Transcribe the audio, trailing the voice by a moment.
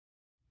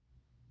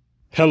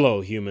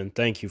Hello, human.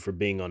 Thank you for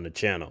being on the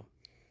channel.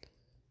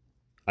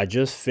 I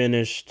just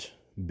finished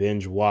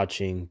binge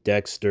watching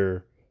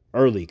Dexter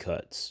early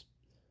cuts.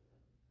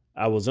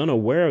 I was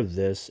unaware of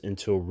this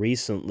until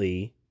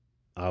recently.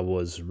 I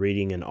was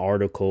reading an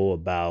article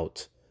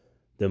about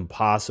them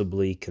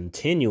possibly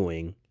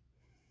continuing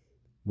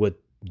with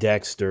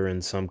Dexter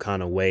in some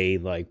kind of way,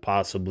 like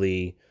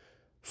possibly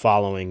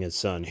following his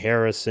son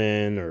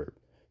Harrison or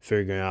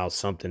figuring out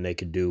something they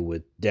could do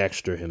with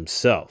Dexter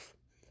himself.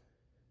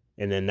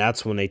 And then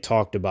that's when they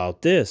talked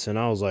about this, and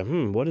I was like,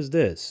 what is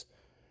this?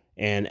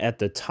 And at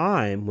the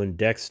time when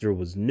Dexter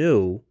was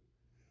new,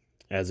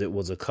 as it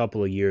was a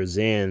couple of years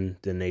in,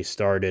 then they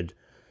started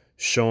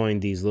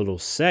showing these little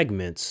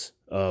segments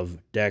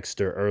of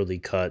Dexter early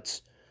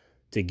cuts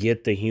to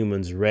get the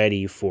humans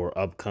ready for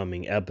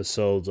upcoming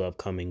episodes,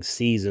 upcoming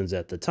seasons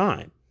at the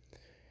time.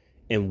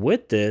 And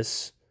with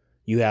this,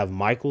 you have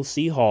Michael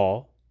C.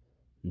 Hall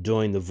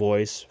doing the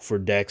voice for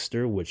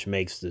Dexter, which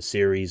makes the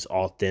series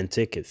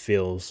authentic. It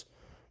feels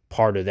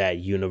part of that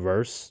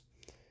universe.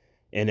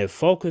 And it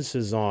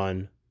focuses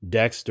on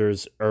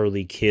Dexter's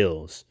early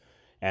kills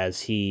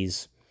as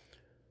he's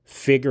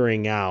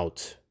figuring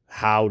out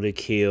how to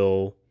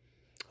kill,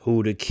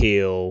 who to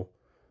kill,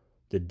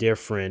 the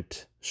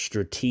different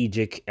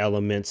strategic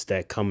elements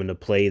that come into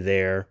play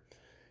there,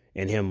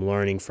 and him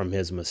learning from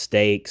his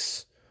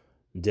mistakes,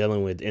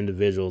 dealing with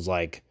individuals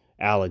like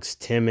Alex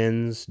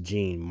Timmons,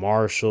 Gene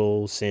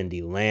Marshall,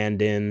 Cindy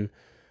Landon,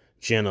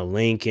 Jenna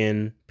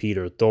Lincoln,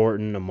 Peter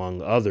Thornton,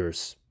 among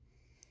others.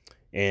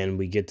 And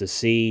we get to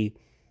see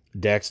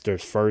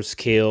Dexter's first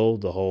kill,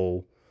 the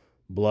whole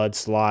blood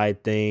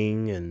slide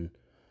thing, and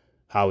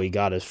how he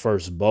got his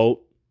first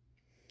boat.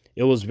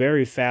 It was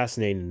very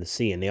fascinating to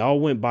see, and they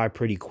all went by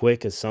pretty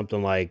quick. It's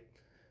something like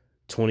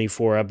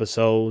 24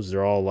 episodes.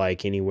 They're all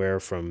like anywhere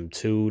from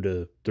 2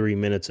 to 3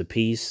 minutes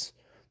apiece.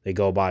 They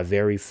go by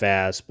very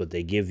fast, but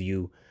they give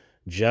you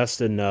just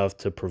enough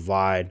to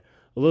provide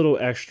a little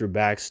extra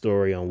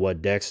backstory on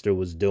what Dexter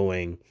was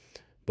doing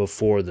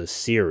before the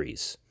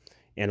series.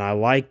 And I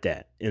like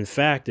that. In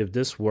fact, if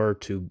this would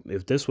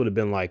have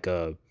been like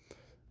a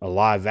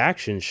live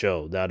action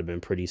show, that would have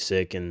been pretty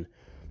sick. And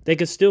they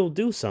could still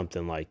do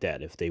something like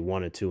that if they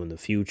wanted to in the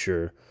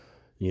future,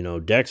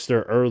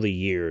 Dexter early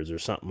years or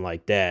something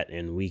like that.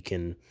 And we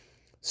can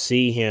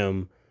see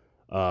him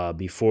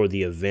before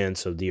the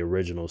events of the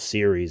original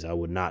series. I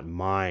would not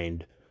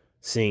mind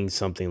seeing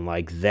something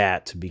like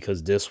that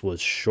because this was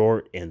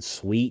short and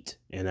sweet.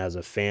 And as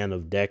a fan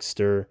of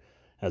Dexter,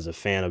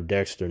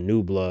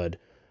 New Blood,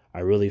 I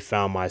really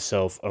found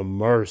myself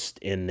immersed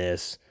in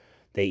this.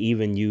 They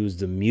even used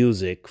the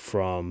music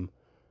from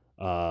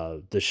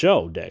the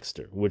show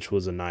Dexter, which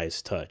was a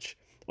nice touch.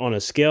 On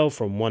a scale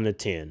from 1 to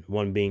 10,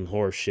 1 being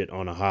horseshit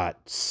on a hot,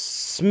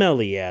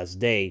 smelly ass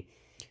day,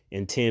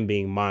 and 10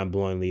 being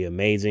mind-blowingly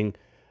amazing,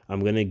 I'm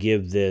going to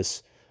give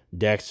this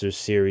Dexter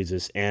series,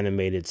 this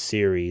animated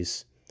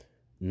series,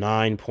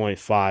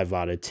 9.5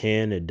 out of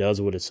 10. It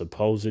does what it's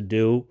supposed to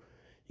do.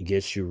 It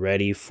gets you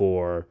ready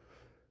for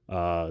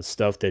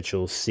stuff that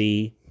you'll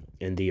see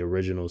in the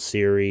original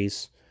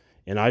series.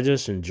 And I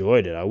just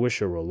enjoyed it. I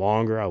wish it were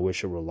longer. I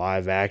wish it were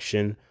live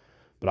action,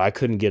 but I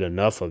couldn't get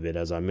enough of it.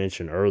 As I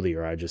mentioned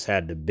earlier, I just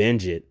had to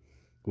binge it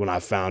when I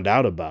found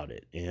out about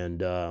it.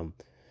 And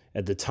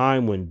at the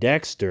time when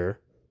Dexter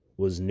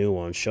was new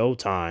on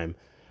Showtime,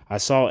 I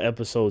saw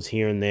episodes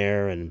here and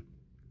there, and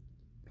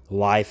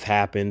life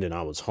happened, and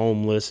I was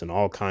homeless and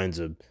all kinds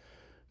of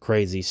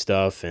crazy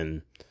stuff.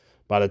 And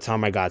by the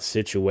time I got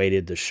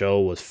situated, the show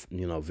was,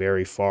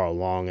 very far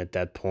along at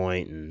that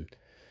point.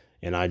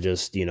 And I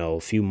just, a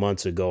few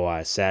months ago,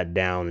 I sat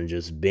down and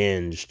just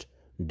binged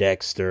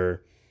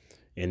Dexter.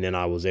 And then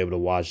I was able to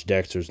watch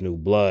Dexter's New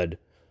Blood.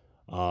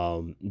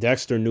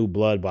 Dexter New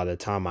Blood, by the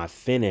time I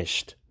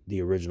finished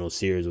the original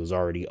series, was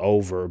already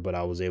over, but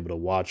I was able to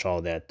watch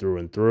all that through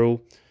and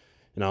through.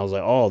 And I was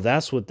like, oh,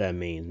 that's what that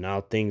means.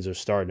 Now things are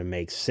starting to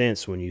make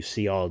sense when you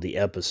see all the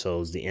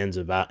episodes, the ins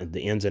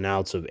and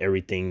outs of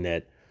everything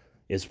that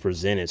is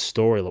presented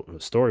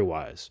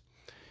story-wise.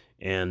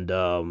 And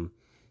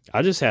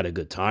I just had a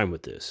good time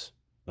with this.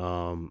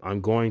 I'm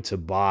going to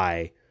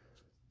buy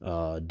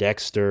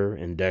Dexter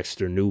and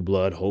Dexter New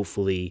Blood.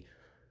 Hopefully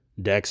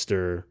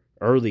Dexter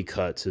early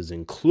cuts is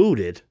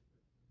included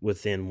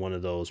within one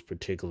of those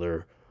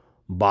particular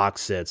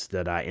box sets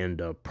that I end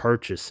up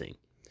purchasing.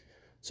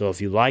 So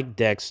if you like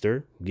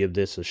Dexter, give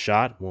this a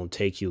shot. Won't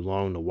take you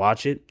long to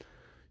watch it.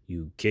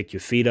 You kick your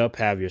feet up,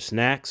 have your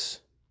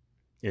snacks,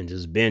 and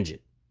just binge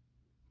it.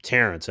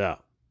 Terrence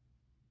out.